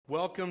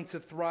Welcome to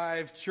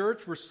Thrive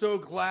Church. We're so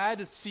glad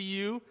to see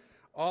you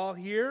all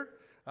here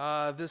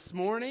this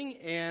morning,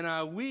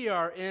 and we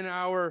are in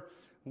our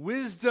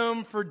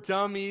Wisdom for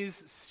Dummies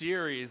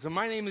series.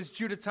 My name is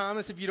Judah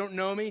Thomas. If you don't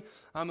know me,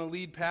 I'm a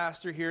lead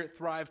pastor here at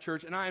Thrive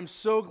Church, and I am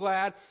so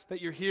glad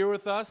that you're here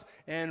with us.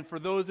 And for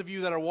those of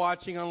you that are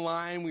watching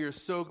online, we are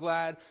so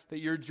glad that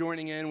you're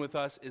joining in with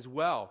us as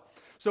well.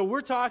 So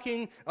we're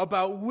talking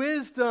about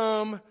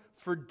wisdom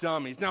for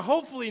dummies. Now,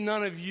 hopefully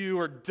none of you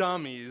are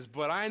dummies,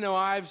 but I know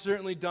I've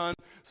certainly done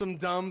some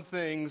dumb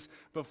things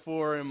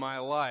before in my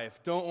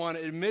life. Don't want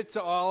to admit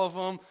to all of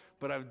them,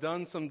 but I've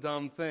done some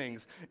dumb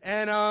things.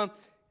 And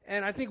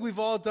I think we've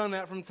all done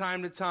that from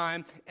time to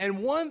time.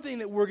 And one thing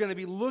that we're going to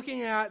be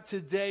looking at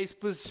today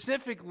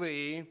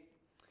specifically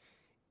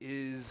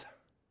is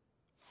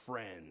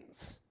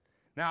friends.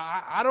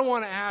 Now, I don't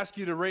want to ask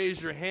you to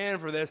raise your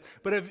hand for this,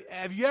 but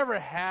have you ever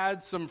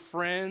had some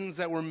friends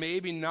that were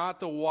maybe not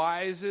the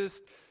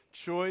wisest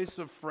choice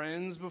of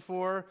friends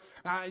before?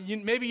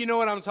 Maybe you know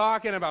what I'm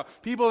talking about.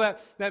 People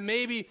that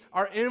maybe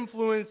are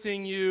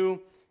influencing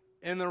you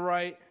in the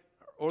right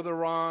or the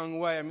wrong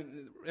way. I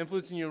mean,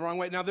 influencing you the wrong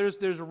way. Now, there's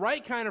the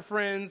right kind of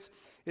friends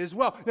as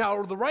well.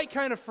 Now, the right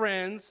kind of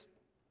friends,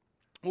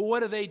 well, what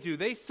do?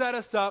 They set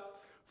us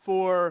up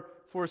for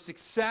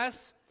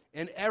success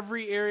in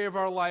every area of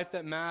our life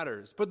that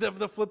matters. But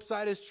the flip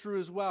side is true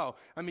as well.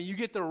 I mean, you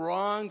get the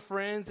wrong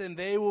friends, and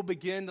they will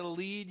begin to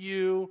lead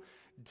you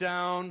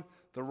down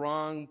the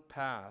wrong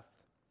path.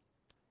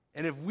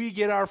 And if we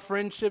get our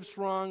friendships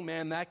wrong,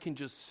 man, that can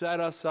just set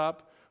us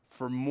up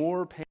for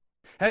more pain.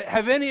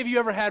 Have any of you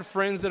ever had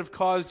friends that have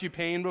caused you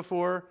pain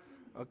before?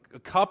 A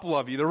couple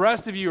of you. The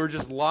rest of you are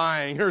just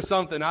lying or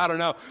something. I don't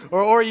know.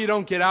 Or you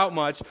don't get out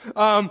much.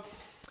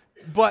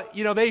 But,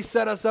 they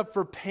set us up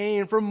for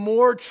pain, for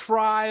more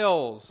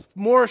trials,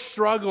 more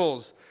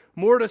struggles,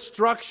 more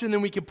destruction than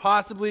we could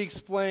possibly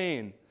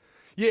explain.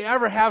 You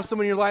ever have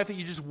someone in your life that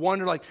you just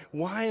wonder,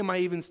 why am I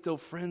even still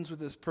friends with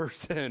this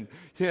person?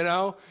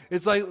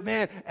 It's like,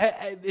 man,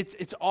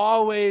 it's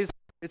always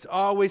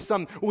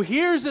something. Well,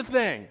 here's the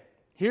thing.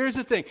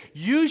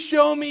 You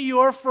show me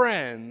your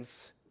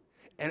friends,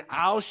 and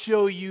I'll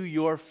show you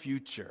your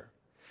future.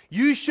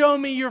 You show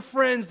me your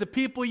friends, the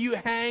people you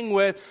hang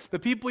with, the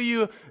people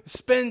you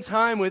spend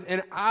time with,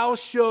 and I'll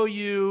show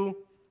you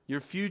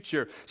your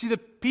future. See, the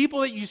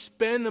people that you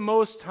spend the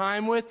most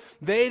time with,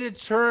 they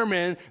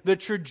determine the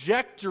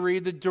trajectory,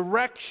 the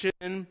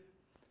direction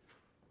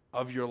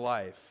of your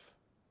life.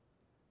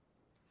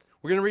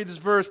 We're going to read this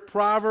verse,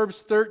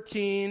 Proverbs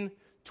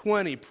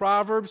 13:20.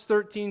 Proverbs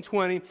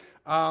 13:20.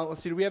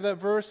 Let's see, do we have that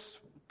verse?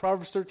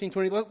 Proverbs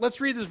 13:20. Let's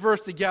read this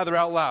verse together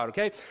out loud,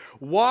 okay?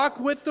 Walk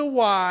with the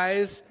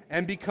wise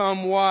and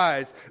become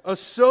wise.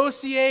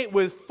 Associate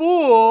with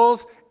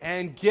fools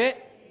and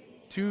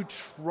get to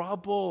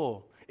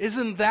trouble.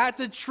 Isn't that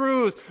the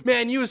truth?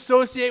 Man, you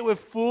associate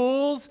with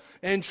fools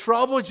and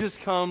trouble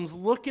just comes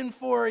looking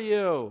for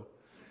you.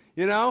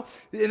 And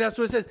that's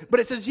what it says.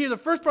 But it says here, the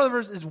first part of the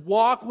verse is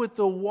walk with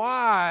the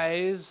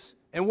wise,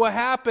 and what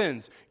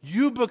happens?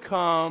 You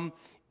become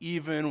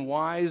even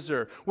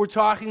wiser. We're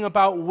talking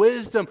about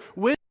wisdom.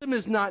 Wisdom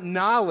is not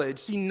knowledge.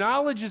 See,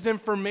 knowledge is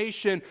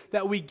information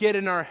that we get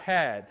in our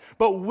head.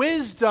 But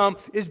wisdom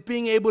is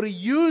being able to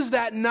use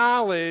that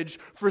knowledge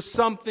for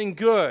something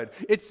good.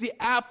 It's the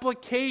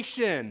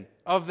application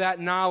of that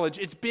knowledge.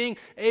 It's being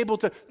able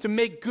to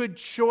make good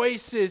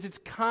choices. It's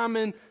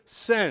common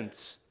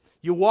sense.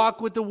 You walk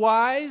with the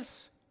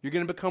wise, you're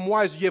going to become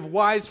wiser. You have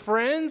wise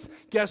friends,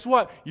 guess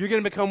what? You're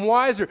going to become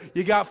wiser.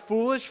 You got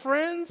foolish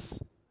friends?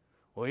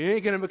 Well, you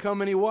ain't going to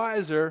become any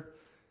wiser.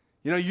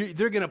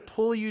 They're going to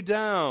pull you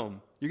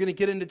down. You're going to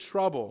get into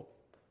trouble.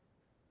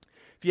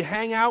 If you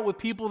hang out with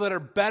people that are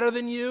better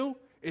than you,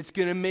 it's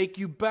going to make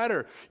you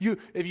better.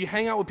 If you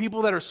hang out with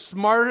people that are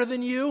smarter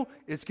than you,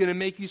 it's going to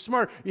make you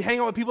smarter. If you hang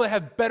out with people that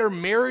have better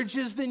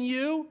marriages than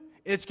you,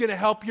 it's going to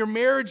help your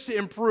marriage to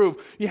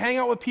improve. You hang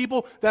out with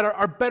people that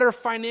are better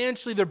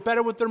financially, they're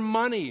better with their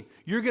money.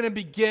 You're going to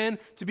begin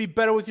to be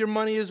better with your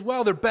money as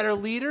well. They're better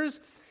leaders.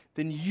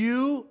 Then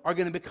you are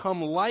going to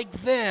become like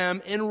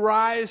them and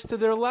rise to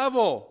their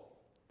level.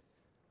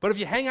 But if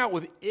you hang out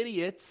with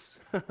idiots,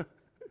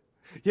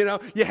 you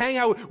hang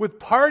out with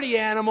party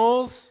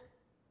animals,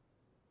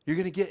 you're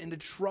going to get into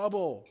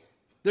trouble.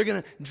 They're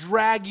going to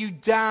drag you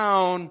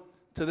down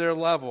to their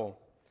level.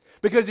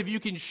 Because if you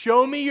can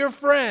show me your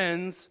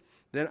friends,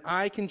 then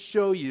I can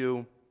show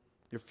you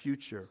your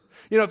future.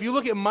 If you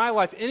look at my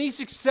life, any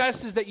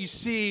successes that you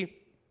see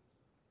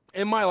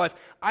in my life,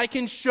 I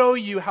can show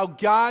you how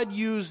God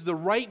used the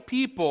right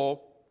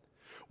people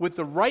with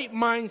the right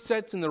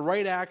mindsets and the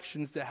right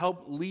actions to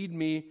help lead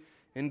me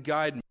and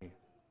guide me.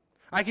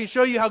 I can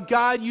show you how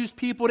God used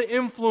people to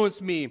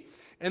influence me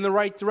in the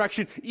right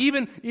direction,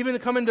 even to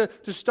come in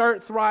to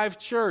start Thrive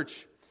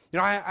Church.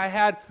 I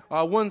had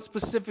one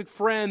specific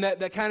friend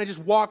that kind of just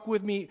walked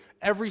with me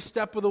every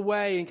step of the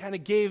way and kind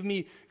of gave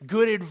me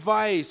good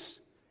advice.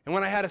 And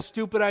when I had a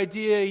stupid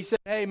idea, he said,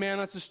 hey, man,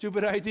 that's a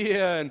stupid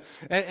idea.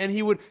 And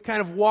he would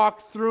kind of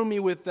walk through me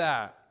with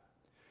that.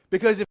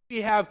 Because if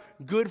we have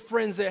good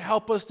friends that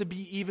help us to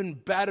be even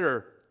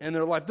better in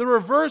their life. The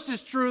reverse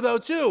is true, though,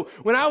 too.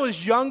 When I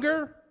was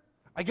younger,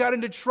 I got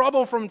into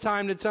trouble from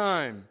time to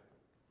time.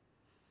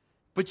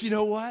 But you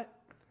know what?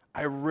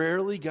 I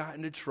rarely got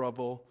into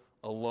trouble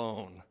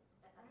alone.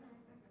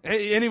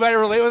 Anybody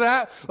relate with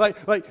that?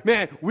 Like,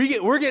 man,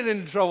 we're getting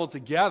into trouble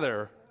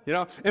together. You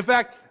know. In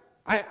fact,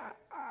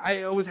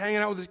 I was hanging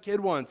out with this kid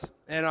once,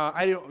 and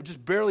I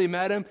just barely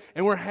met him,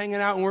 and we're hanging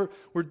out, and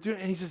we're doing.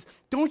 And he says,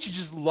 "Don't you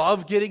just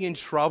love getting in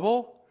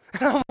trouble?"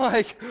 And I'm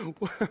like,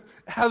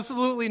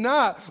 absolutely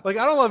not. Like,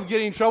 I don't love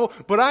getting in trouble,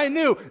 but I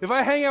knew if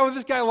I hang out with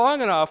this guy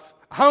long enough,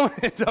 I'm going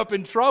to end up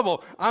in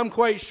trouble. I'm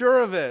quite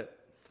sure of it.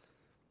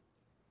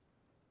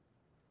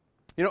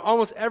 You know,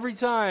 almost every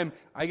time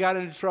I got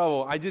into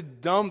trouble, I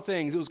did dumb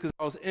things. It was because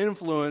I was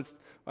influenced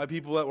by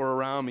people that were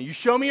around me. You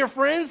show me your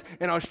friends,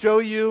 and I'll show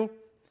you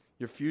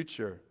your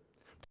future.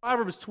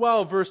 Proverbs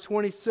 12, verse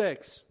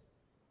 26.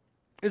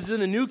 This is in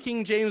the New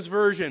King James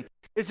Version.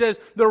 It says,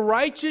 the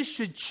righteous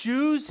should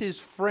choose his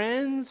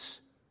friends,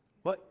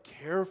 but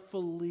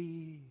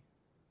carefully.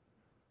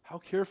 How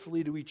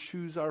carefully do we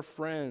choose our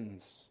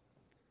friends?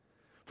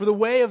 For the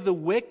way of the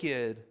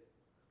wicked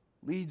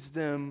leads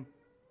them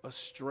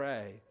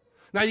astray.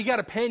 Now, you got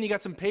a pen, you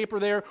got some paper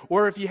there,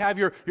 or if you have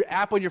your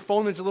app on your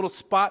phone, there's a little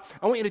spot.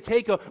 I want you to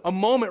take a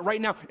moment right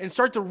now and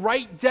start to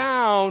write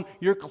down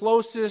your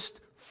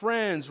closest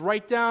friends.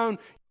 Write down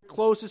your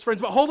closest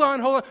friends. But hold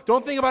on.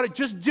 Don't think about it.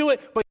 Just do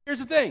it. But here's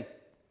the thing.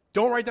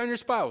 Don't write down your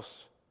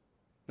spouse.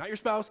 Not your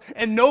spouse.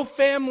 And no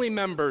family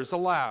members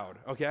allowed,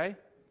 okay?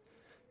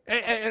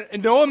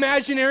 And no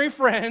imaginary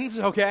friends,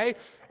 okay?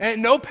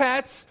 And no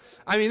pets.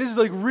 I mean, this is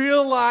like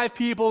real live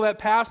people that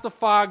pass the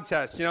fog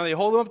test. You know, they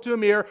hold them up to a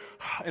mirror,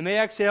 and they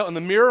exhale, and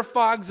the mirror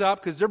fogs up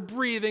because they're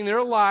breathing, they're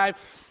alive.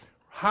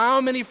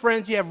 How many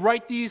friends you have?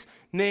 Write these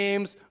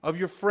names of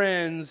your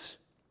friends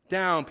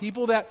down.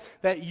 People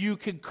that you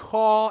could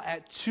call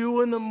at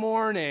 2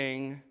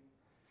 a.m,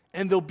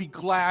 and they'll be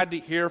glad to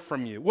hear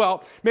from you.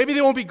 Well, maybe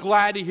they won't be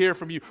glad to hear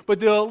from you, but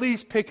they'll at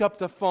least pick up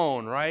the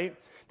phone, right?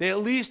 They at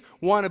least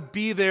want to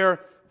be there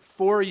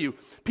for you.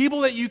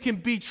 People that you can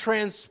be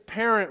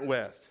transparent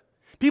with.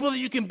 People that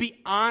you can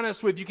be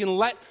honest with. You can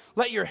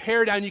let your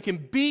hair down. You can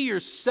be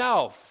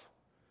yourself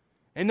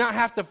and not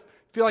have to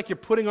feel like you're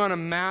putting on a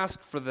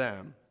mask for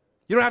them.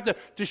 You don't have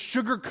to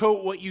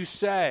sugarcoat what you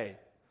say.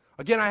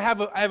 Again, I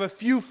have a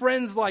few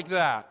friends like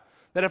that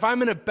if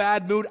I'm in a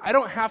bad mood, I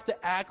don't have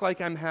to act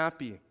like I'm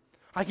happy.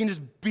 I can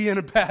just be in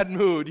a bad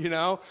mood, you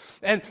know?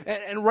 And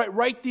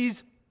write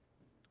these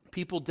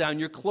people down,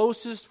 your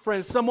closest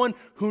friends, someone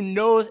who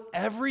knows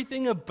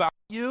everything about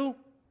you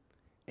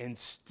and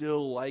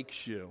still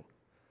likes you.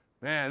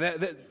 Man,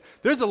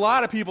 there's a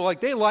lot of people,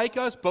 like, they like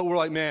us, but we're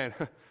like, man,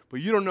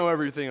 but you don't know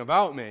everything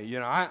about me.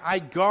 You know, I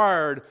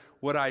guard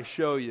what I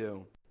show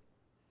you.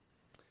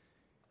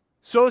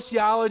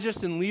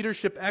 Sociologists and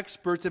leadership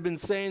experts have been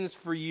saying this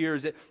for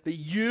years, that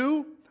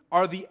you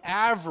are the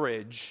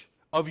average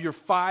of your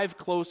 5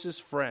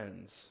 closest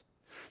friends.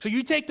 So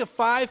you take the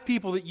 5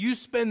 people that you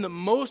spend the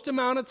most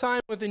amount of time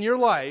with in your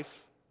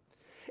life,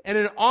 and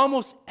in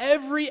almost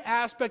every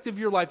aspect of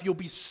your life, you'll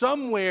be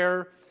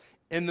somewhere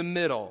in the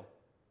middle.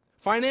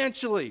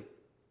 Financially,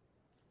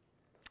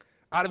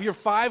 out of your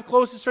 5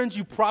 closest friends,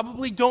 you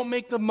probably don't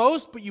make the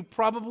most, but you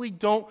probably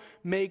don't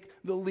make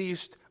the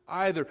least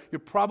either. You're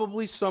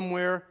probably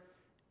somewhere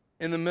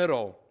in the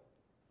middle.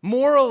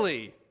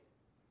 Morally,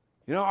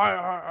 you know,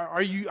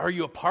 are you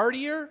a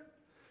partier?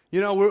 You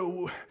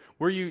know,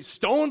 were you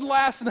stoned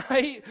last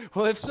night?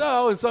 Well, if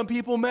so, and some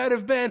people might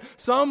have been,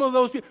 some of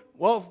those people,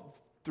 well,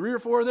 3 or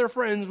 4 of their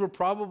friends were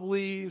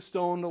probably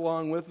stoned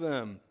along with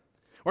them.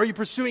 Are you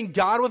pursuing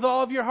God with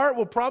all of your heart?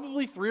 Well,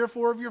 probably 3 or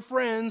 4 of your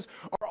friends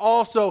are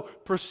also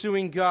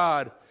pursuing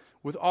God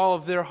with all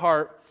of their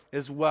heart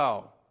as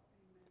well.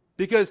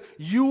 Because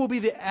you will be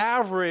the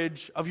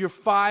average of your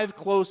 5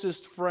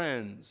 closest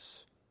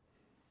friends.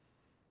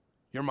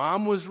 Your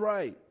mom was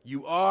right.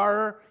 You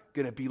are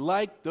going to be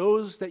like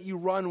those that you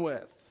run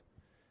with.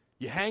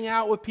 You hang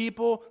out with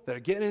people that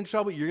are getting in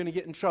trouble, you're going to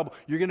get in trouble.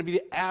 You're going to be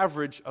the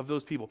average of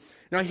those people.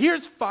 Now,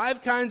 here's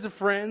 5 kinds of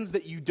friends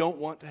that you don't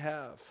want to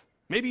have.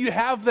 Maybe you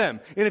have them.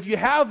 And if you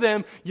have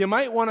them, you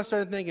might want to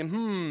start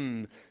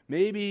thinking,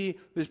 maybe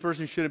this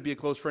person shouldn't be a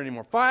close friend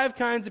anymore. 5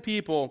 kinds of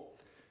people,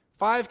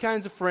 5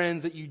 kinds of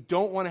friends that you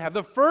don't want to have.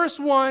 The first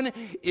one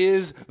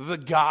is the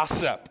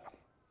gossip.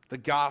 The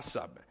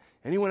gossip.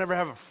 Anyone ever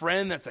have a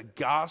friend that's a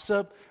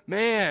gossip?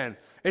 Man,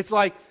 it's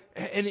like,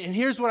 and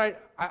here's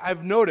what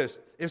I've noticed.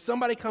 If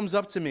somebody comes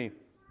up to me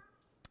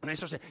and they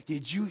start saying,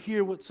 did you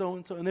hear what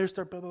so-and-so? And they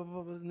start blah, blah,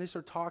 blah, blah, and they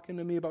start talking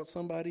to me about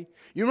somebody.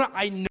 You know what?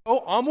 I know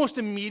almost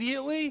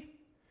immediately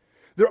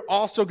they're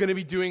also going to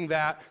be doing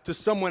that to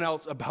someone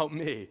else about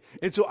me.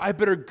 And so I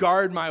better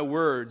guard my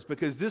words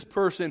because this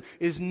person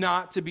is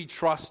not to be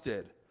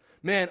trusted.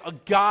 Man, a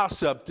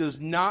gossip does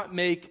not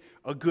make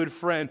a good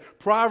friend.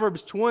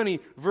 Proverbs 20,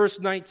 verse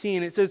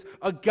 19, it says,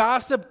 a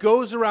gossip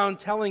goes around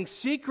telling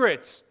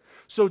secrets,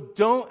 so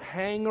don't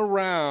hang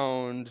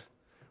around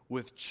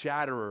with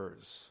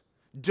chatterers.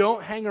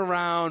 Don't hang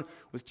around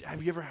with,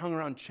 have you ever hung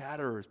around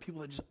chatterers,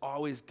 people that just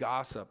always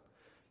gossip?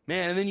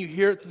 Man, and then you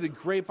hear it through the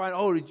grapevine,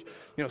 oh,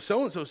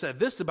 so-and-so said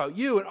this about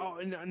you,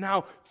 and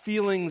now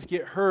feelings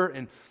get hurt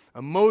and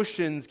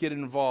emotions get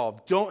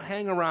involved. Don't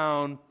hang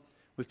around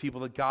with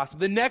people that gossip.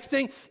 The next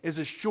thing is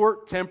a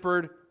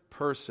short-tempered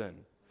person.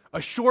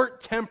 A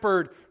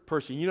short-tempered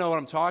person. You know what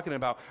I'm talking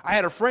about. I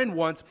had a friend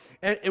once,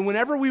 and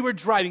whenever we were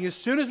driving, as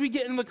soon as we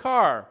get in the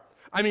car,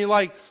 I mean,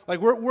 like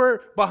we're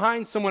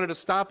behind someone at a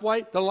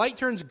stoplight, the light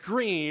turns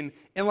green,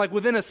 and like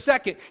within a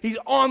second, he's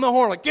on the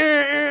horn, like,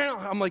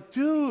 I'm like,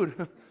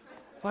 dude,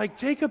 like,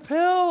 take a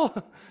pill.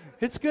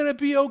 It's going to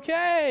be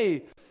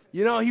okay.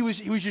 You know, he was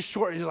just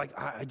short. He's like,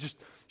 I just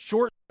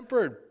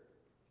short-tempered.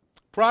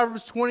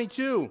 Proverbs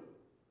 22,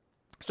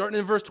 starting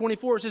in verse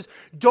 24, it says,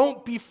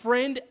 don't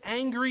befriend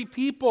angry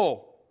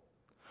people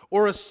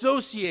or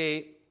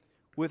associate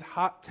with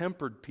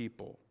hot-tempered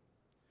people,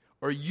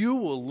 or you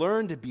will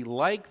learn to be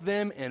like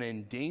them and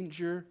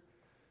endanger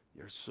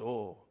your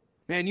soul.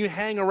 Man, you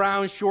hang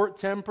around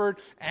short-tempered,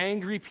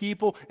 angry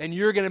people, and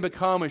you're going to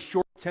become a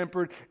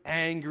short-tempered,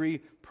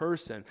 angry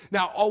person.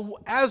 Now,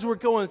 as we're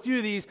going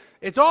through these,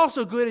 it's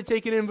also good to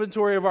take an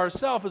inventory of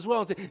ourselves as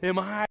well and say, am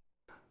I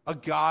a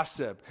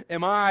gossip?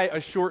 Am I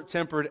a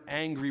short-tempered,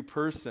 angry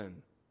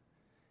person?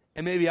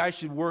 And maybe I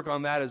should work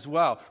on that as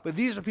well. But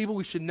these are people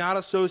we should not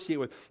associate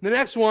with. The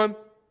next one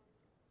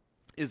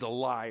is a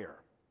liar.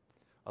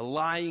 A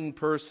lying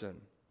person.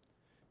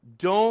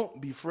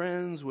 Don't be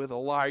friends with a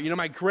liar. You know,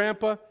 my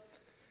grandpa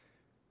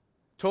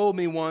told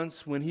me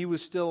once when he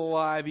was still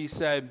alive, he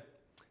said,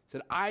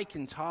 I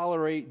can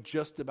tolerate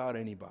just about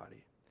anybody.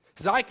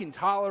 He says, I can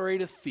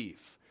tolerate a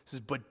thief. He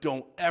says, but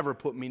don't ever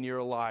put me near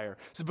a liar.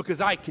 He says,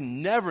 because I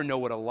can never know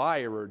what a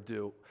liar will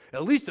do.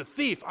 At least a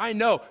thief, I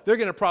know they're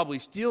going to probably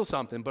steal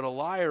something, but a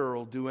liar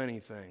will do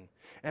anything.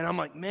 And I'm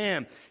like,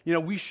 man,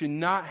 we should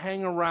not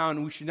hang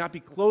around, we should not be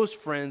close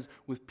friends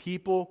with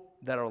people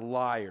that are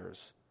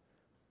liars.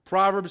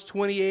 Proverbs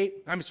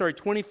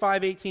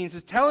 25:18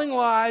 says, telling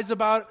lies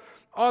about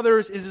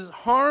others is as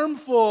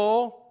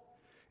harmful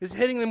as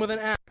hitting them with an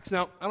axe.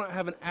 Now, I don't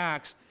have an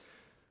axe.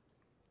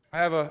 I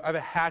have a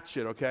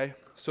hatchet, okay?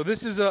 So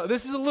this is a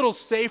little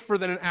safer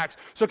than an axe.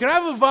 So can I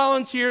have a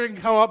volunteer to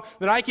come up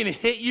that I can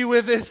hit you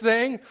with this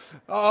thing?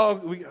 How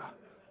do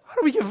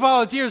we get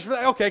volunteers for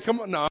that? Okay, come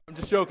on. No, I'm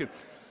just joking.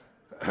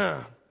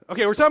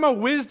 Okay, we're talking about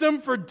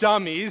wisdom for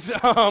dummies.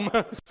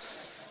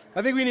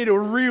 I think we need to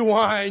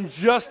rewind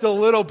just a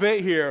little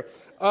bit here.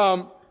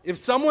 If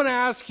someone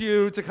asks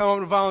you to come up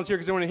and volunteer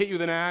because they want to hit you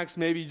with an axe,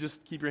 maybe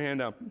just keep your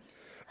hand up.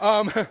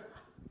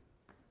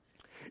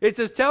 It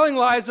says telling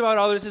lies about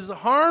others is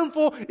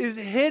harmful, is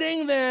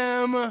hitting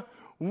them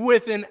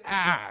with an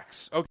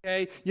axe,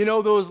 okay? You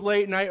know those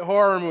late night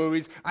horror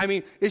movies. I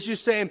mean, it's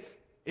just saying,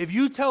 if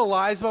you tell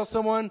lies about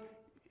someone,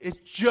 it's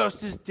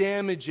just as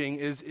damaging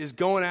as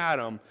going at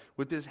them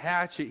with this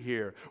hatchet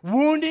here.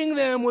 Wounding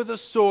them with a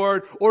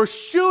sword or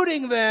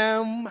shooting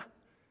them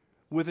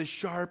with a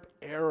sharp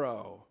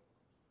arrow.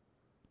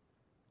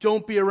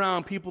 Don't be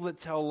around people that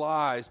tell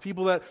lies,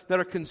 people that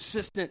are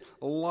consistent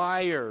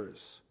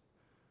liars.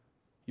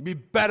 You'd be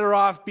better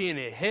off being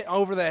hit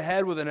over the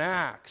head with an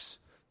axe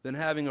than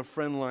having a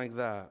friend like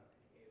that.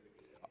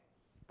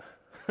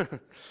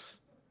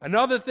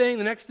 Another thing,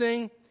 the next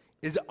thing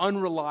is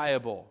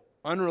unreliable.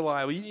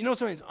 Unreliable. You know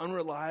somebody's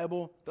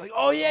unreliable? They're like,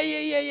 oh,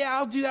 yeah,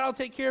 I'll do that. I'll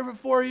take care of it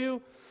for you.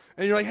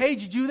 And you're like, hey,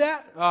 did you do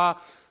that?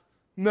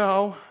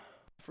 No,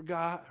 I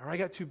forgot, or I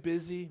got too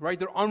busy, right?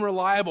 They're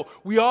unreliable.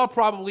 We all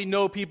probably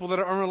know people that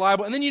are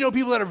unreliable. And then you know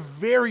people that are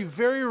very,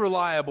 very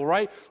reliable,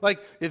 right? Like,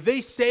 if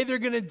they say they're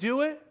going to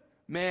do it,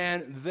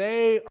 man,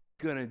 they are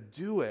going to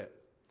do it.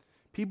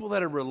 People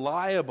that are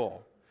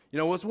reliable. You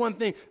know, what's one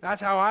thing,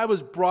 that's how I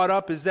was brought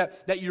up, is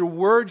that your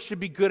word should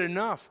be good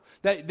enough.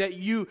 That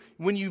you,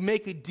 when you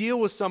make a deal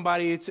with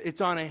somebody,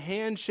 it's on a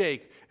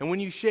handshake. And when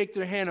you shake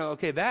their hand,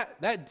 okay,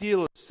 that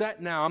deal is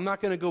set now. I'm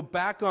not going to go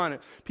back on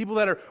it. People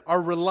that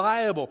are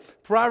reliable.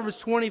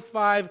 Proverbs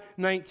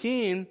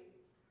 25:19,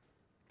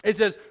 it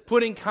says,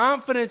 putting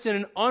confidence in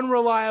an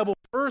unreliable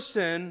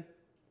person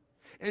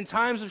in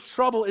times of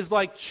trouble is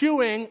like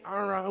chewing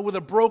with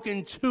a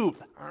broken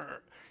tooth.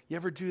 You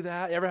ever do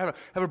that? You ever have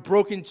a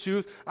broken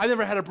tooth? I've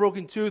never had a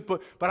broken tooth,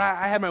 but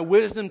I had my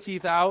wisdom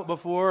teeth out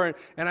before,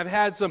 and I've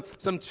had some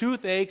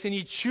toothaches, and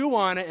you chew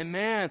on it, and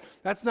man,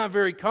 that's not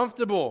very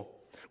comfortable.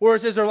 Or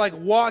it says they're like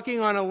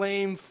walking on a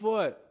lame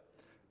foot.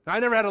 Now, I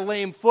never had a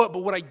lame foot, but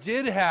what I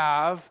did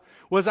have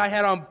was I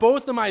had on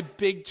both of my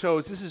big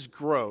toes. This is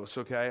gross,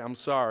 okay? I'm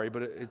sorry,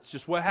 but it's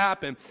just what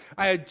happened.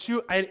 I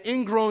had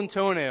ingrown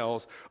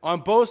toenails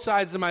on both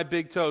sides of my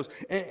big toes,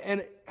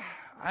 and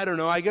I don't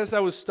know, I guess I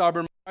was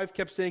stubborn. My wife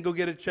kept saying, go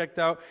get it checked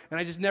out, and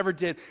I just never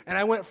did. And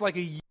I went for like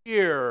a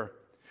year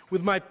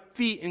with my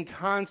feet in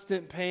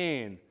constant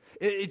pain.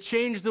 It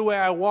changed the way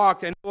I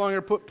walked. I no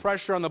longer put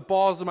pressure on the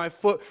balls of my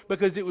foot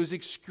because it was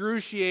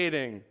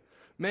excruciating.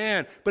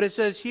 Man, but it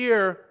says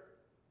here,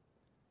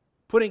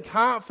 putting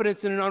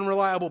confidence in an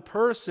unreliable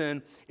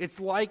person, it's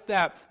like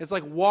that. It's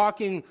like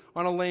walking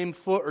on a lame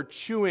foot or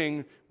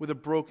chewing with a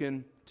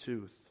broken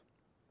tooth.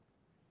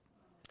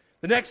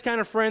 The next kind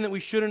of friend that we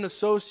shouldn't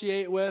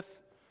associate with,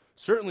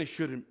 certainly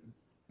shouldn't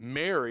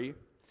marry,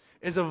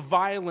 is a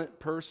violent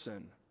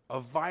person.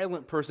 A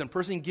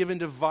person given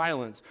to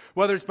violence,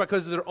 whether it's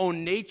because of their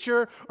own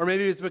nature or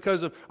maybe it's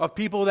because of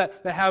people that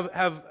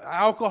have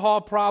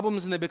alcohol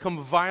problems and they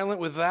become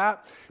violent with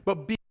that.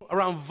 But being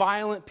around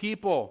violent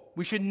people,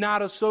 we should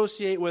not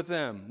associate with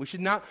them. We should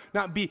not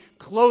be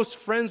close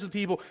friends with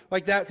people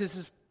like that,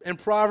 because in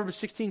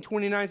Proverbs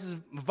 16:29 says,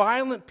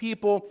 violent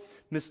people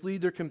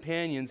mislead their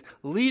companions,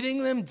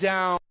 leading them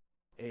down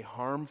a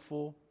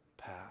harmful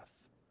path.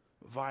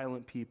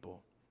 Violent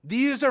people.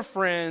 These are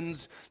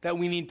friends that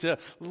we need to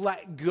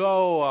let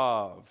go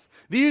of.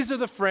 These are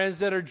the friends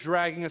that are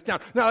dragging us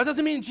down. Now, that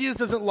doesn't mean Jesus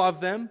doesn't love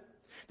them.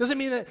 It doesn't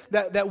mean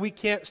that we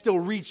can't still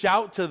reach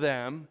out to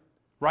them,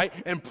 right,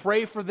 and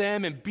pray for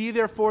them and be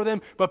there for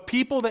them. But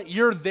people that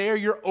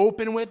you're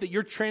open with, that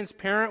you're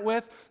transparent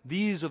with,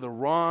 these are the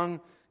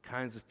wrong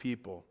kinds of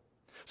people.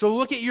 So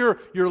look at your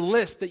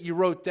list that you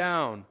wrote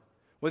down.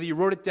 Whether you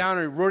wrote it down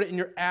or you wrote it in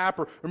your app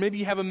or maybe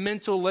you have a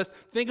mental list,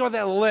 think about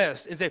that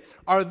list and say,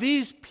 are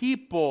these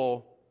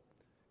people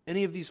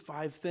any of these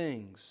 5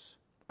 things?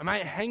 Am I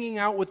hanging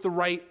out with the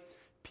right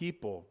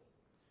people?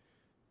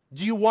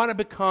 Do you want to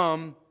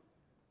become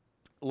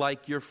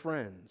like your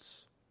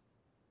friends?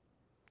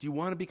 Do you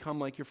want to become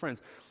like your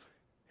friends?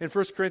 In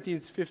 1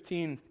 Corinthians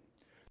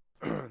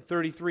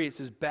 15:33, it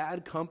says,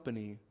 bad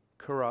company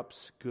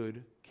corrupts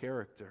good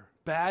character.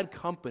 Bad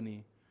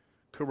company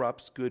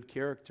corrupts good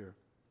character.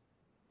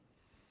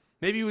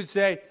 Maybe you would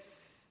say,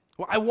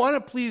 well, I want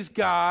to please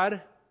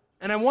God,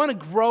 and I want to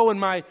grow in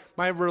my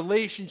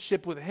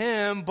relationship with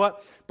Him,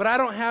 but I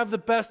don't have the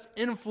best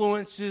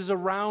influences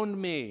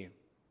around me.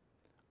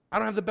 I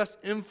don't have the best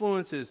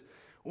influences.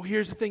 Well,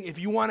 here's the thing. If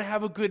you want to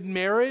have a good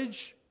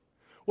marriage,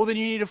 well, then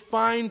you need to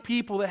find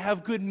people that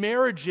have good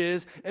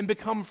marriages and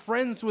become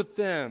friends with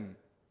them.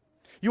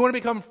 You want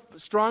to become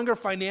stronger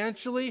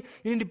financially?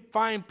 You need to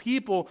find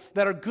people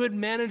that are good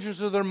managers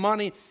of their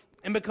money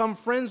and become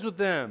friends with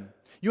them.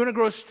 You want to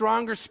grow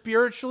stronger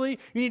spiritually?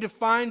 You need to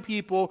find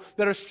people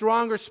that are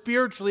stronger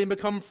spiritually and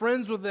become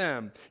friends with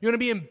them. You want to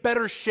be in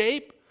better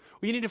shape?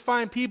 Well, you need to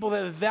find people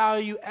that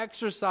value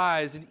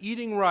exercise and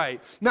eating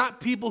right, not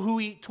people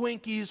who eat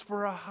Twinkies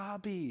for a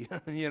hobby,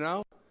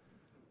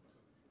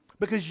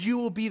 Because you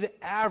will be the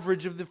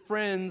average of the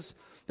friends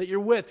that you're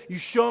with. You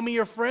show me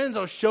your friends,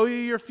 I'll show you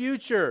your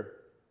future.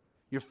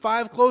 Your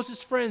 5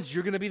 closest friends,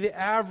 you're going to be the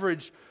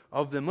average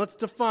of them. Let's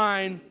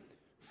define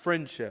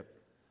friendship.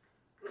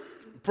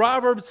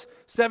 Proverbs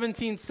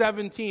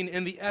 17:17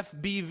 in the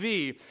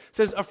FBV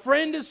says, a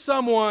friend is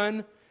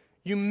someone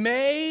you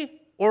may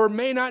or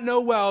may not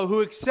know well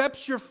who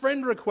accepts your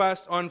friend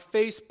request on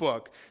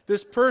Facebook.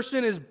 This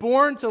person is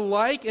born to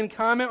like and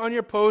comment on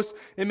your posts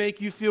and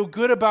make you feel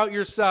good about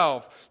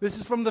yourself. This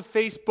is from the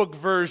Facebook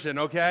version,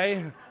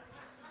 okay?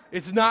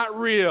 It's not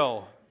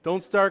real.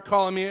 Don't start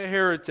calling me a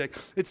heretic.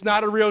 It's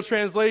not a real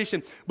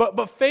translation. But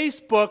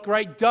Facebook,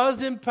 right,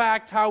 does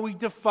impact how we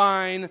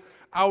define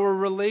our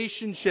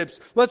relationships.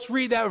 Let's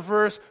read that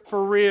verse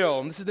for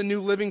real. This is the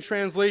New Living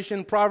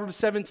Translation, Proverbs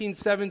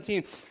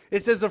 17:17.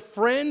 It says, a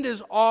friend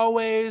is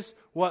always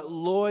what?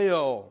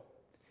 Loyal.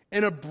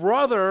 And a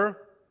brother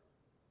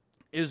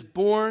is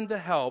born to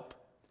help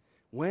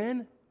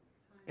when?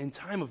 In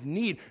time of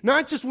need.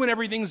 Not just when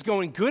everything's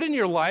going good in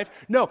your life.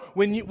 No,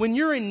 when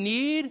you're in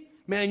need,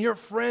 man, your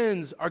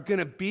friends are going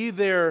to be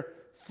there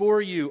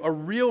for you, a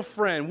real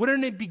friend.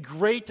 Wouldn't it be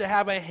great to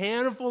have a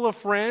handful of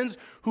friends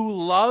who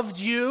loved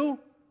you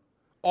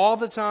all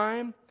the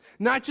time?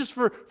 Not just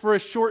for a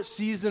short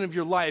season of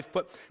your life,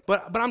 but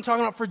I'm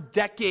talking about for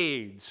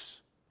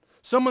decades.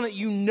 Someone that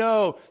you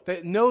know,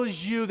 that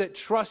knows you, that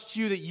trusts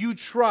you, that you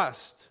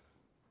trust,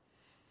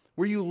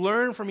 where you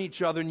learn from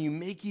each other and you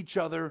make each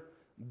other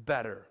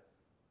better.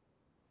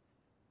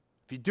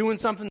 If you're doing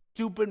something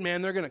stupid,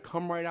 man, they're going to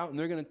come right out and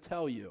they're going to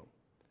tell you.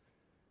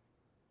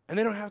 And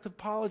they don't have to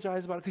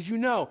apologize about it because you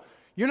know,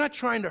 you're not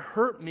trying to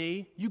hurt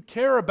me. You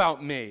care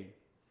about me.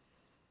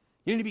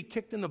 You need to be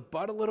kicked in the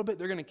butt a little bit.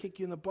 They're going to kick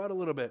you in the butt a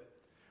little bit.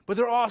 But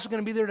they're also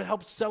going to be there to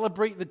help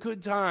celebrate the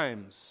good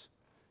times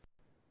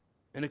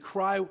and to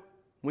cry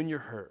when you're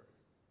hurt.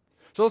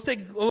 So let's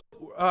take a look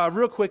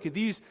real quick at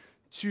these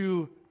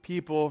 2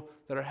 people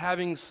that are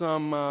having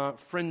some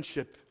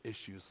friendship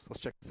issues.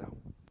 Let's check this out.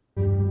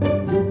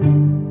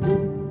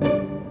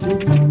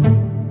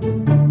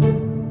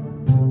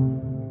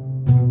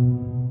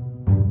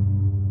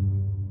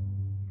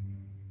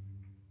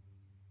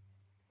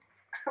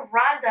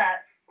 Rhonda,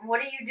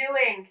 what are you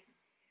doing?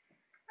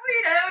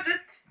 Oh,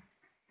 just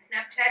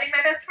Snapchatting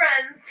my best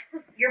friends.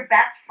 Your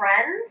best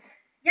friends?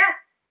 Yeah,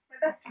 my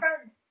best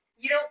friend.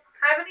 You don't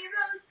have any of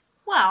those?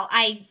 Well,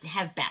 I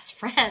have best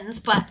friends,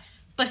 but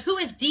who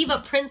is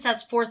Diva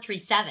Princess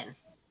 437?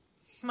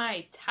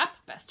 My top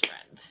best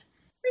friend.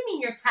 What do you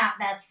mean your top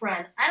best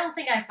friend? I don't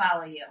think I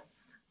follow you.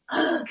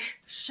 Ugh,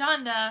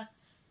 Shonda,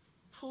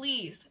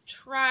 please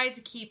try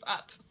to keep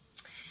up.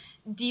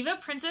 Diva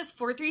Princess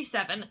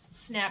 437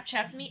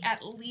 Snapchats me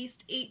at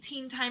least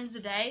 18 times a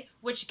day,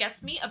 which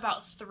gets me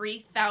about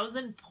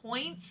 3,000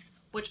 points,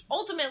 which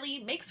ultimately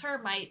makes her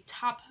my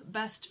top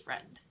best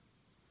friend.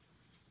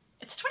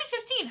 It's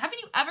 2015.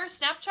 Haven't you ever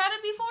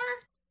Snapchatted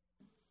before?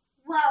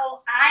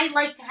 Well, I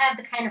like to have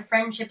the kind of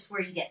friendships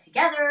where you get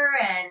together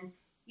and,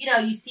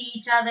 you see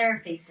each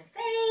other face to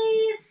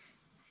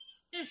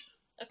face.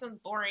 That sounds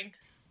boring.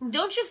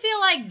 Don't you feel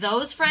like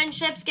those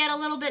friendships get a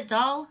little bit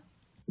dull?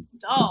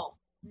 Dull.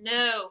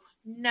 No,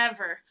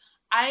 never.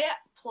 I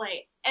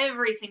play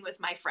everything with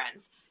my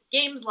friends.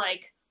 Games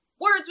like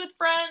Words with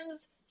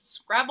Friends,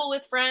 Scrabble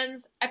with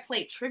friends. I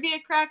play Trivia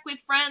Crack with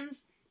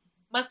friends.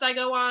 Must I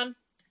go on?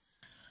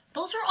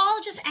 Those are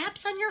all just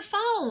apps on your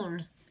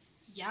phone.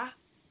 Yeah,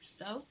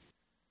 so?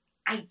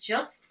 I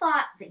just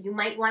thought that you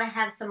might want to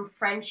have some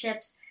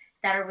friendships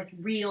that are with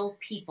real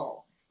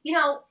people.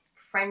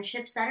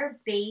 Friendships that are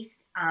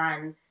based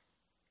on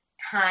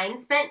time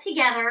spent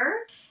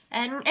together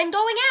and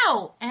going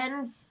out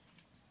and,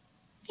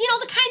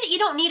 the kind that you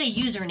don't need a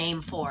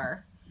username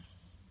for.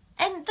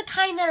 And the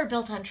kind that are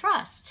built on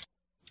trust.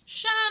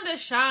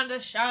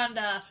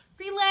 Shonda,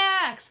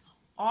 relax.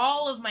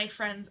 All of my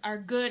friends are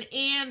good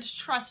and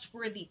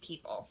trustworthy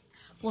people.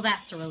 Well,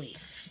 that's a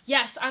relief.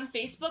 Yes, on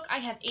Facebook I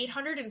have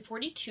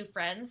 842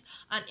 friends.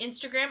 On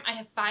Instagram I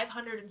have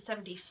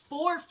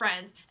 574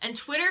 friends. And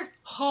Twitter,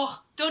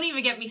 don't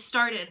even get me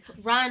started.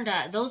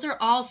 Rhonda, those are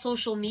all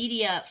social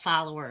media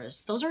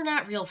followers. Those are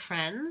not real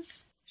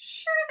friends.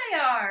 Sure they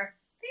are.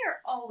 They are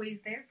always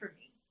there for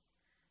me.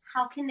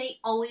 How can they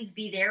always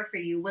be there for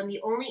you when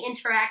the only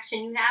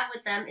interaction you have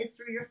with them is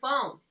through your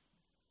phone?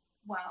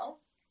 Well,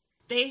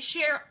 they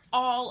share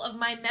all of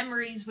my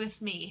memories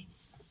with me.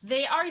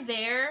 They are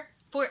there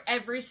for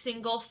every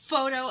single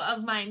photo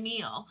of my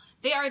meal.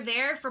 They are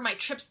there for my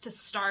trips to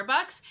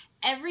Starbucks.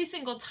 Every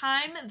single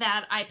time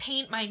that I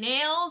paint my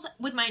nails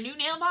with my new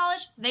nail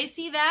polish, they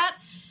see that.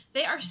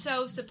 They are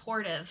so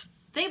supportive.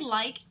 They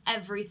like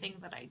everything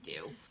that I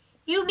do.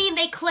 You mean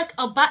they click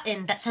a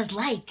button that says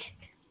like?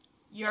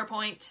 Your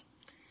point.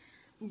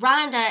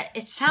 Rhonda,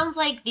 it sounds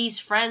like these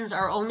friends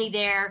are only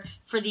there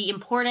for the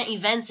important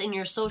events in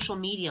your social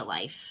media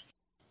life.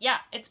 Yeah,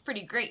 it's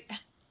pretty great.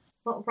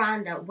 But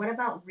Rhonda, what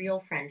about real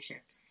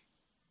friendships?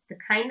 The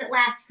kind that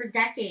last for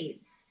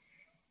decades.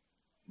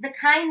 The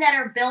kind that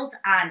are built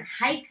on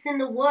hikes in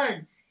the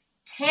woods,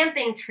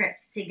 camping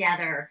trips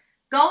together,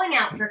 going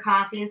out for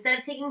coffee instead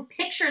of taking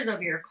pictures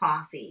of your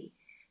coffee.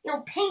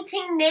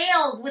 Painting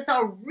nails with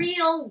a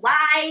real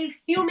live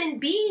human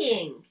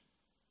being.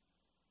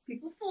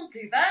 people still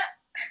do that?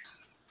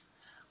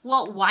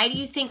 Well, why do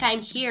you think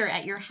I'm here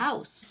at your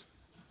house?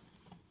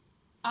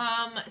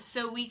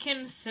 So we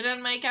can sit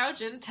on my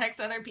couch and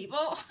text other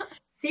people.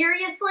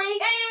 Seriously?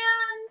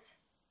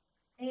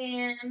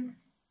 And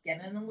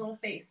get in a little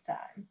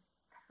FaceTime.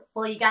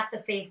 Well, you got the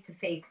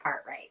face-to-face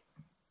part right.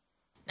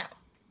 No.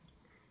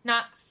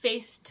 Not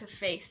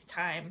face-to-face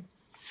time.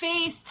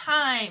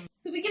 FaceTime.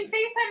 So we can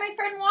FaceTime my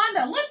friend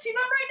Wanda. Look, she's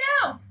on right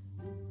now.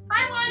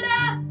 Hi,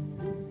 Wanda.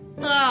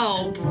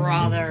 Oh,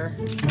 brother.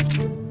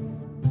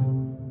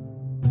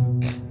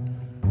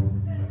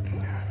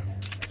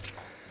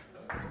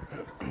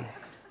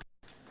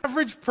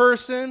 Average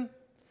person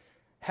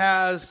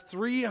has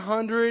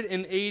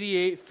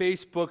 388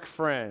 Facebook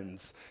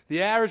friends.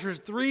 The average was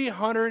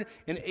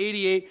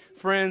 388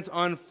 friends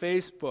on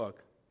Facebook.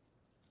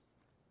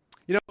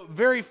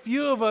 Very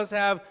few of us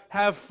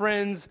have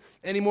friends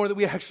anymore that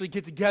we actually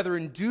get together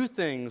and do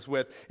things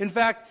with. In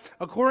fact,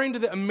 according to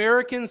the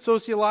American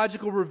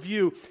Sociological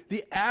Review,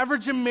 the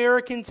average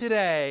American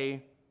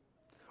today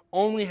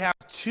only have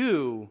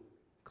 2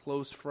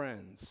 close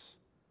friends.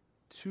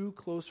 2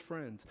 close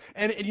friends.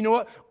 And you know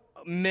what?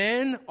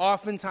 Men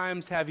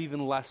oftentimes have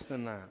even less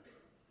than that.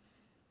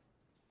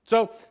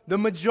 So the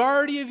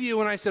majority of you,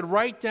 when I said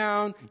write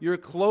down your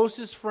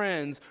closest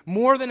friends,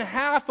 more than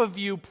half of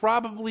you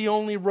probably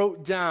only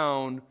wrote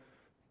down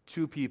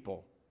 2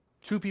 people.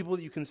 2 people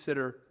that you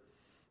consider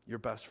your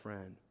best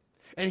friend.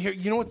 And here,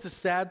 you know what's the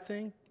sad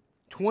thing?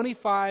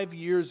 25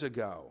 years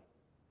ago,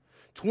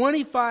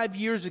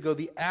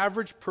 the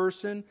average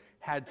person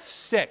had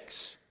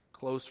 6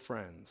 close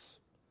friends.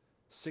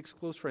 6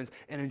 close friends.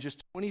 And in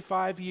just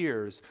 25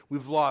 years,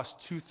 we've lost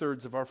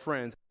 2/3 of our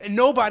friends. And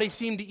nobody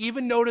seemed to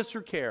even notice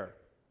or care.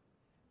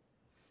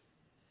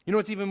 You know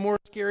what's even more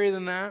scary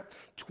than that?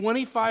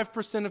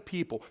 25% of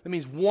people, that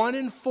means 1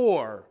 in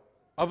 4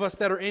 of us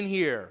that are in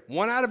here,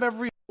 1 out of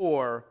every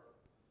 4,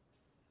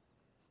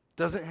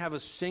 doesn't have a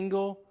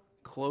single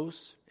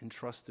close and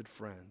trusted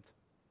friend.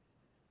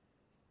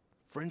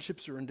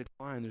 Friendships are in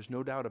decline, there's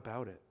no doubt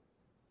about it.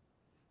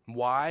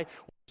 Why?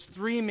 There's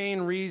 3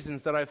 main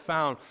reasons that I've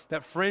found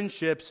that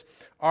friendships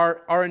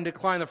are in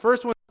decline. The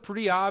first one is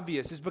pretty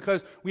obvious. It's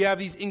because we have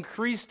these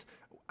increased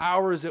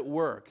hours at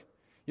work.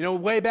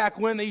 Way back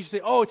when they used to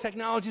say, oh,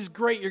 technology is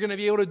great. You're going to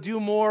be able to do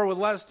more with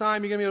less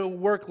time. You're going to be able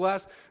to work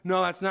less.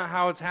 No, that's not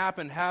how it's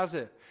happened, has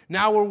it?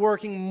 Now we're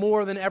working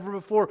more than ever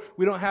before.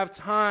 We don't have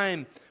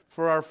time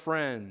for our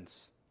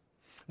friends.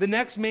 The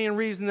next main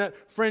reason that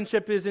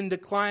friendship is in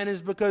decline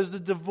is because the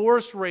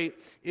divorce rate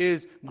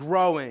is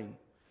growing.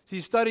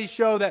 See, studies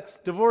show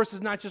that divorce is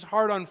not just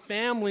hard on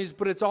families,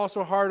 but it's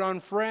also hard on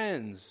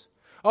friends.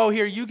 Oh,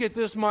 here, you get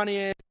this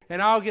money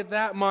and I'll get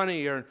that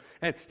money. And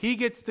he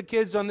gets the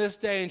kids on this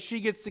day and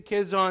she gets the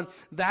kids on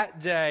that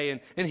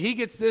day. And he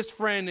gets this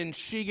friend and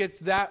she gets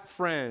that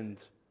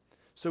friend.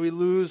 So we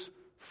lose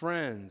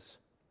friends.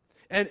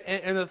 And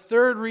the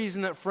third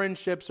reason that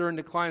friendships are in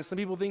decline, some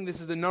people think this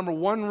is the number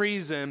one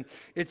reason,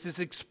 it's this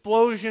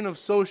explosion of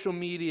social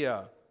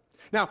media.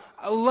 Now,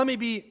 let me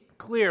be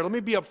clear. Let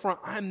me be upfront.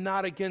 I'm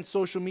not against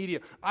social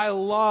media. I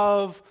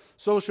love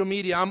social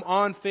media. I'm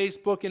on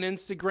Facebook and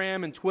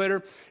Instagram and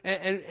Twitter.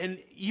 And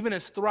even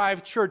as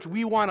Thrive Church,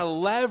 we want to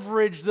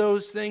leverage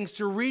those things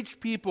to reach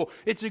people.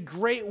 It's a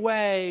great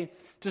way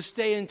to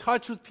stay in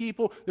touch with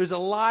people. There's a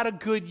lot of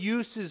good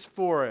uses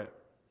for it.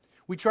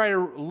 We try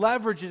to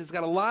leverage it. It's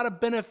got a lot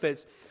of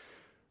benefits.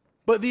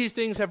 But these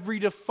things have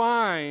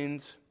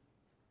redefined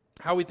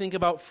how we think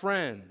about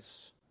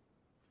friends.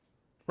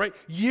 Right?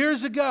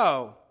 Years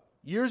ago,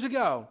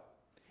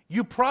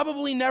 you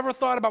probably never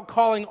thought about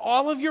calling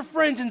all of your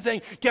friends and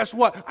saying, guess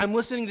what? I'm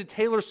listening to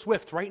Taylor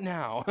Swift right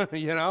now,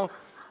 you know?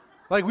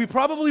 Like, we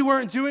probably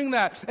weren't doing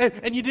that.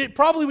 And you did,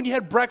 probably when you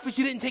had breakfast,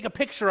 you didn't take a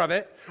picture of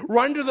it,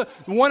 run to the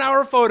 1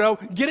 hour photo,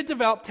 get it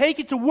developed, take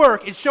it to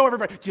work, and show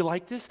everybody, do you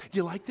like this? Do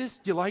you like this?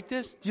 Do you like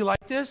this? Do you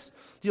like this?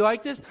 Do you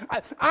like this?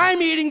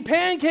 I'm eating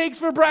pancakes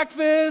for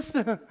breakfast.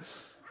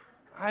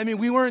 I mean,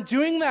 we weren't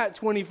doing that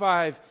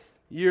 25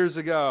 years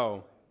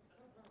ago.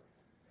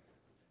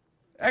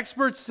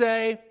 Experts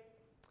say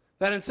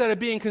that instead of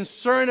being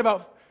concerned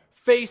about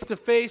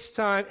face-to-face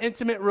time,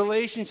 intimate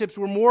relationships,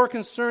 we're more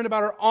concerned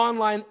about our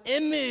online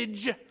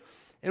image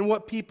and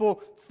what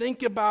people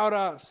think about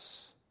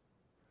us.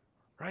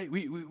 Right?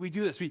 We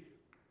do this.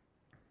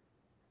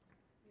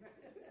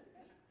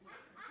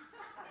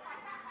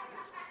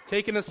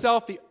 Taking a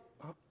selfie.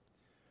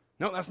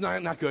 No, that's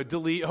not good.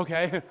 Delete,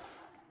 okay.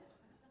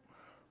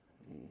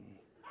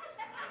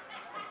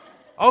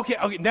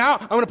 Okay, now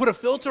I'm going to put a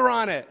filter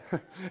on it.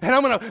 And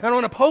I'm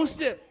going to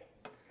post it.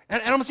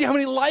 And I'm going to see how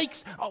many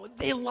likes. Oh,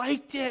 they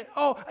liked it.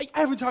 Oh, I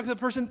haven't talked to the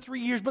person in 3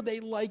 years, but they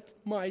liked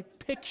my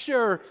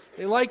picture.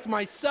 They liked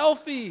my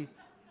selfie.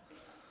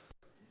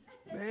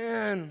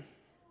 Man.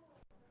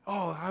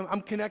 Oh,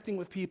 I'm connecting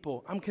with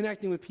people.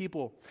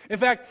 In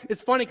fact,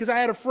 it's funny because I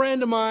had a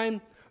friend of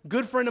mine,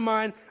 good friend of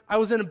mine, I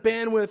was in a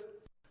band with,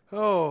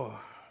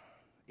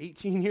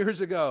 18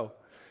 years ago.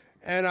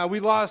 And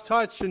we lost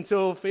touch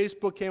until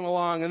Facebook came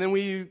along. And then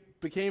we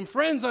became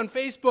friends on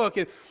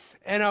Facebook.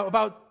 And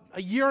about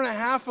a year and a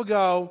half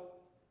ago,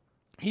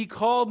 he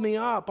called me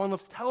up on the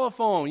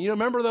telephone. You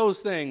remember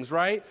those things,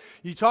 right?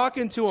 You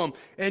talking to him,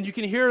 and you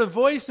can hear the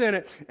voice in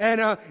it.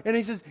 And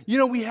he says,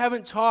 we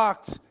haven't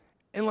talked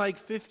in like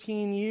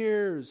 15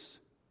 years.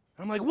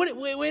 I'm like, wait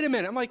a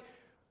minute. I'm like,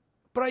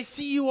 but I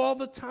see you all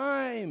the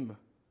time.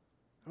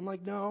 I'm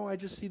like, no, I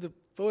just see the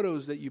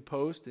photos that you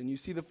post, and you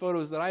see the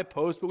photos that I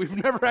post, but we've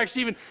never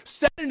actually even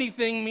said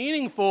anything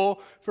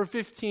meaningful for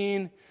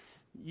 15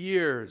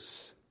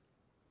 years.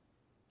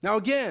 Now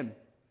again,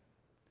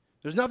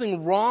 there's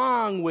nothing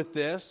wrong with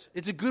this.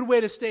 It's a good way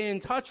to stay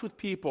in touch with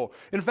people.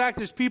 In fact,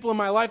 there's people in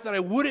my life that I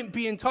wouldn't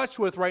be in touch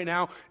with right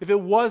now if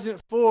it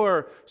wasn't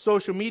for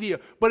social media.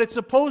 But it's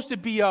supposed to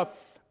be a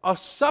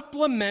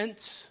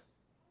supplement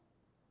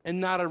and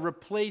not a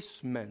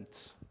replacement.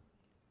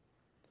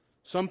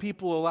 Some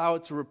people allow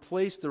it to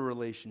replace their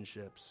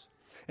relationships.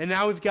 And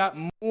now we've got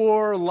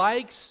more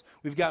likes,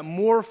 we've got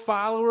more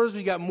followers,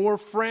 we've got more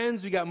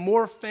friends, we've got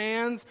more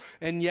fans,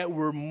 and yet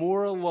we're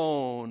more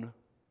alone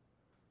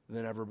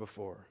than ever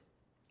before.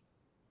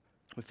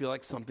 We feel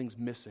like something's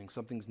missing,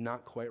 something's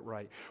not quite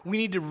right. We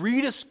need to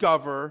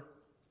rediscover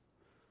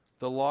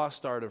the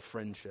lost art of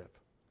friendship.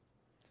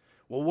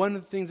 Well, one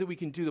of the things that we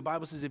can do, the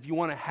Bible says if you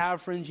want to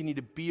have friends, you need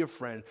to be a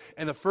friend.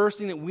 And the first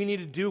thing that we need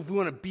to do if we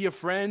want to be a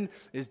friend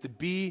is to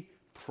be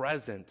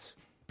present.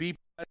 Be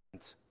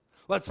present.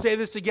 Let's say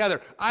this together.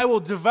 I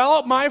will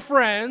develop my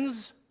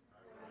friends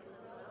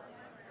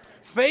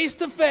face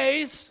to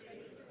face,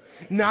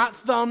 not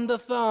thumb to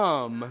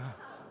thumb.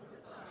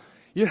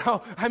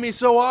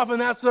 So often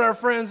that's what our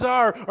friends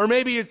are. Or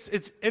maybe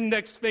it's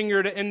index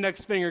finger to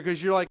index finger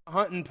because you're like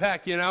hunt and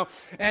peck,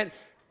 And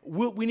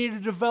we need to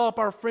develop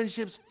our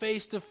friendships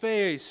face to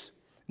face,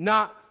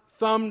 not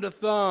thumb to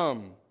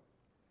thumb.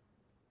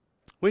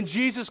 When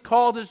Jesus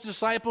called his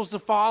disciples to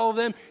follow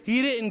them,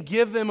 he didn't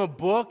give them a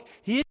book.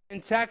 He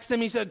didn't text them.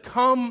 He said,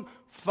 come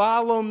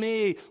follow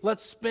me.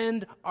 Let's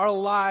spend our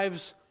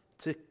lives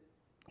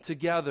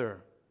together.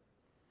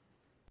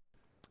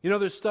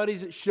 There's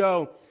studies that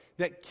show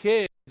that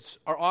kids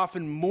are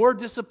often more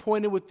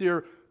disappointed with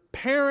their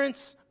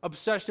parents'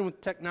 obsession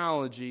with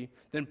technology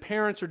than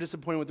parents are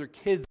disappointed with their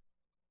kids'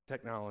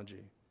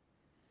 technology.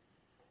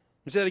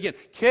 I said it again,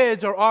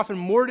 kids are often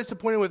more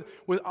disappointed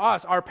with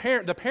us,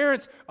 the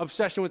parents'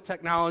 obsession with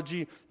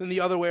technology than the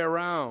other way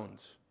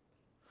around.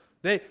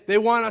 They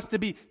want us to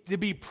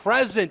be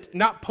present,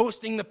 not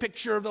posting the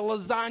picture of the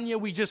lasagna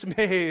we just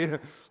made.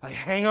 Like,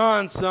 hang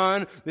on,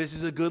 son, this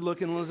is a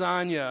good-looking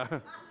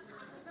lasagna.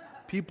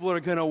 People are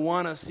going to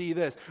want to see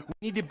this.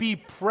 We need to be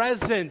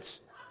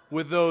present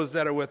with those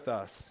that are with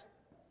us.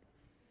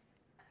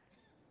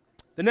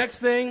 The next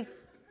thing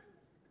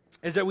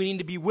is that we need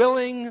to be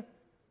willing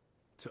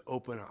to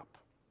open up.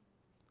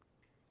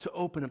 To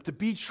open up, to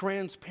be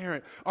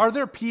transparent. Are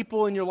there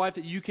people in your life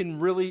that you can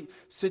really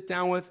sit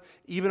down with,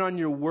 even on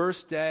your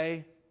worst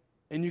day,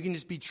 and you can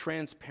just be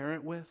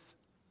transparent with?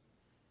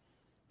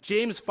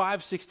 James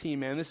 5:16,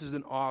 man, this is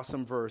an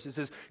awesome verse. It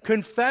says,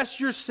 confess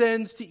your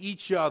sins to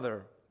each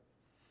other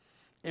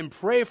and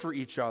pray for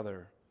each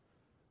other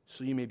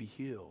so you may be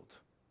healed.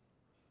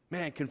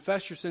 Man,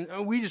 confess your sins.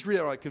 Oh, we just read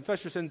that like,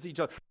 confess your sins to each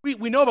other. We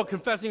know about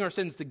confessing our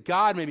sins to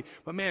God maybe,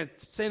 but man,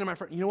 saying to my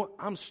friend, you know what,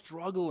 I'm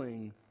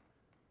struggling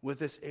with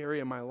this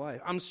area of my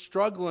life. I'm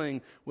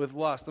struggling with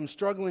lust. I'm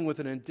struggling with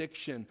an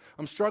addiction.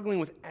 I'm struggling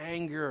with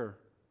anger.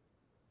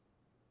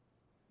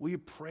 Will you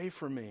pray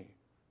for me?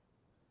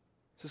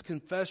 It says,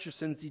 confess your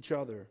sins to each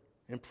other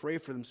and pray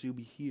for them so you'll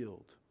be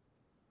healed.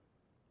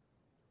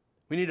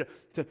 We need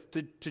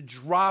to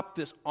drop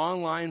this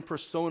online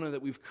persona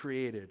that we've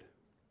created.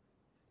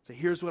 Say,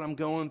 here's what I'm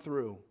going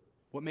through.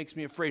 What makes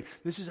me afraid?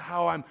 This is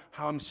how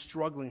I'm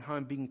struggling, how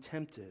I'm being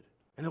tempted.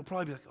 And they'll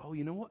probably be like, oh,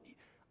 you know what?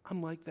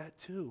 I'm like that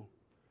too.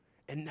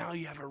 And now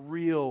you have a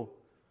real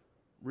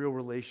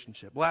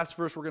relationship. Last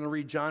verse we're going to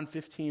read, John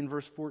 15,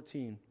 verse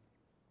 14.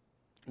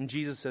 And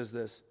Jesus says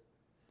this.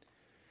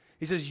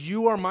 He says,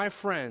 you are my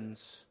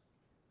friends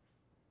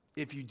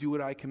if you do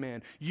what I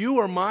command.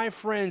 You are my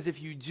friends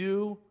if you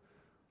do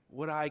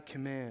what I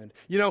command.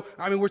 You know,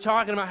 I mean, we're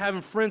talking about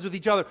having friends with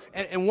each other.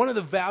 And one of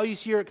the values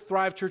here at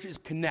Thrive Church is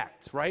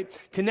connect, right?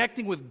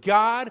 Connecting with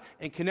God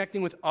and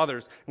connecting with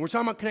others. And we're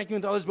talking about connecting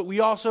with others, but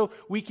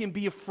we can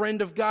be a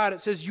friend of God.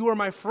 It says, you are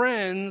my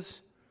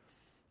friends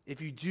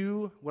if you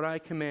do what I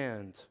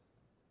command.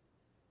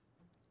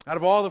 Out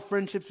of all the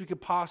friendships we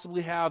could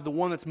possibly have, the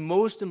one that's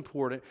most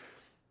important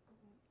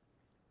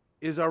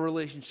is our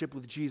relationship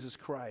with Jesus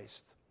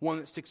Christ. One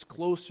that sticks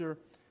closer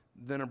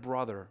than a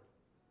brother.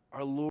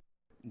 Our Lord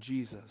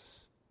Jesus.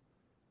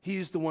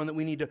 He's the one that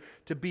we need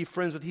to be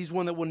friends with. He's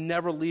one that will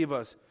never leave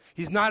us.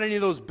 He's not any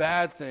of those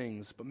bad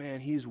things, but man,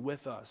 He's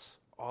with us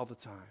all the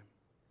time.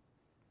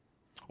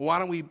 Why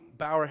don't we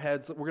bow our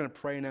heads? We're going to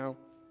pray now.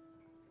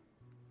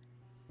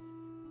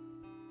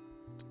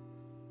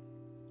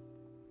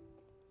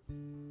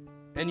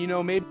 And you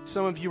know, maybe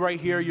some of you right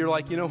here, you're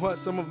like, you know what?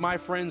 Some of my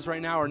friends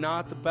right now are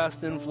not the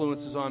best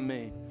influences on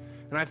me.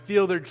 And I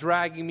feel they're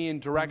dragging me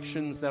in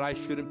directions that I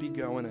shouldn't be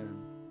going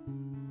in.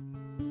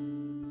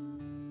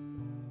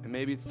 And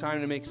maybe it's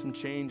time to make some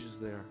changes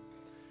there.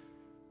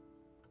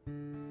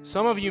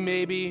 Some of you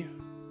maybe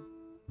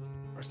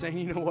are saying,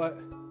 you know what?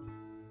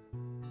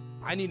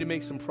 I need to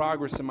make some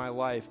progress in my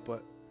life,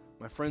 but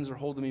my friends are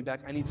holding me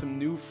back. I need some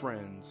new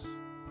friends.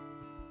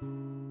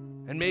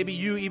 And maybe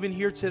you, even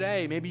here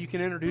today, maybe you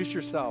can introduce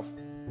yourself.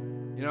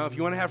 You know, if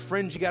you want to have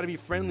friends, you got to be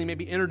friendly.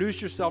 Maybe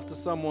introduce yourself to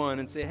someone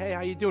and say, hey,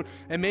 how you doing?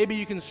 And maybe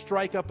you can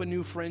strike up a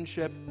new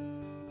friendship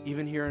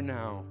even here and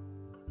now.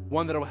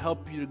 One that will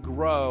help you to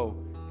grow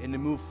and to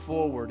move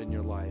forward in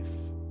your life.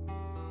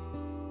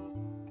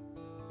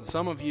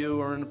 Some of you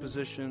are in a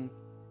position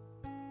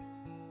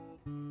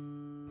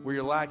where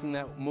you're lacking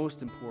that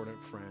most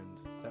important friend,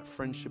 that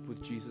friendship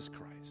with Jesus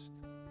Christ.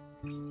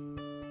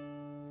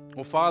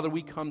 Well, Father,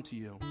 we come to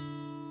you.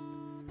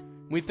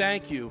 We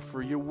thank you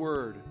for your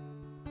word.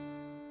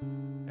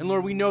 And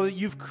Lord, we know that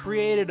you've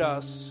created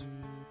us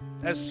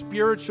as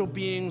spiritual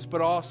beings, but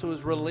also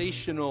as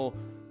relational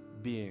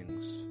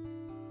beings.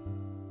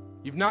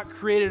 You've not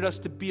created us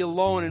to be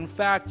alone. In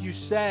fact, you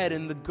said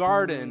in the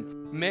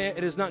garden, man,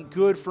 it is not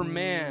good for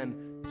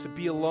man to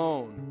be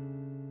alone.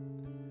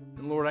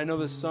 And Lord, I know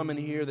there's some in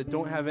here that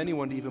don't have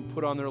anyone to even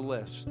put on their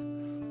list.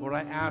 Lord,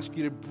 I ask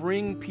you to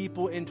bring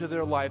people into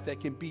their life that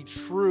can be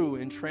true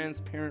and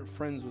transparent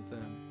friends with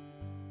them.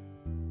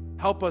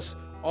 Help us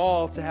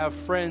all to have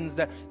friends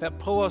that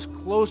pull us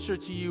closer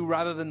to you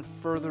rather than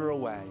further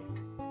away.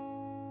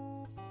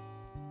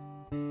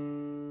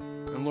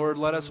 And Lord,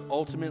 let us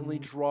ultimately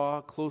draw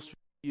closer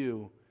to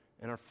you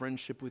in our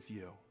friendship with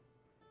you.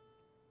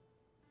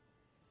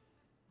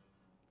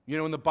 You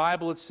know, in the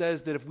Bible it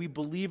says that if we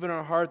believe in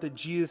our heart that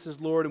Jesus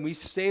is Lord and we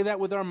say that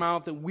with our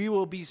mouth, that we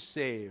will be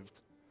saved.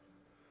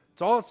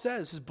 That's all it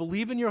says, is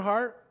believe in your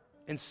heart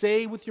and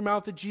say with your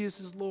mouth that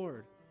Jesus is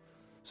Lord.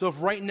 So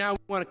if right now we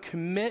want to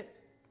commit,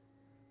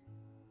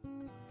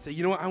 say,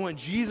 you know what, I want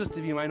Jesus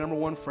to be my number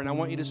one friend. I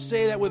want you to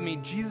say that with me.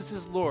 Jesus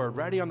is Lord.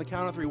 Ready? On the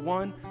count of three.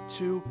 1,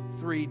 2,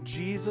 3.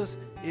 Jesus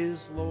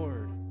is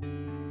Lord.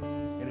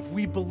 And if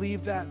we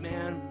believe that,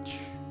 man,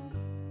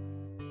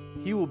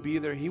 He will be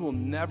there. He will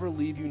never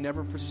leave you,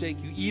 never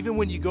forsake you. Even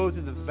when you go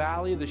through the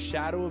valley of the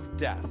shadow of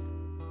death,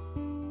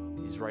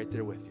 He's right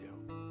there with you.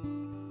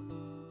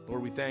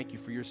 Lord, we thank you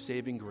for your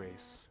saving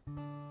grace,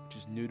 which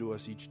is new to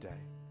us each day.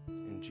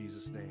 In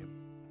Jesus' name,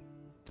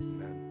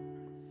 amen.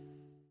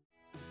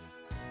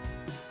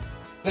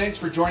 Thanks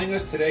for joining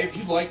us today. If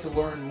you'd like to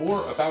learn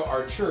more about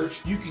our church,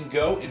 you can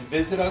go and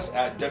visit us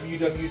at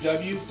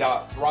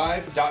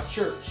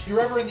www.thrive.church. If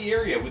you're ever in the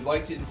area, we'd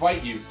like to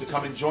invite you to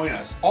come and join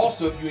us.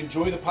 Also, if you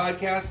enjoy the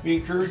podcast, we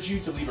encourage you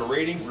to leave a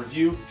rating,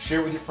 review,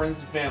 share with your friends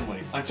and family.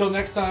 Until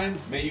next time,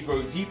 may you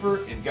grow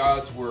deeper in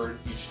God's Word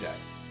each day.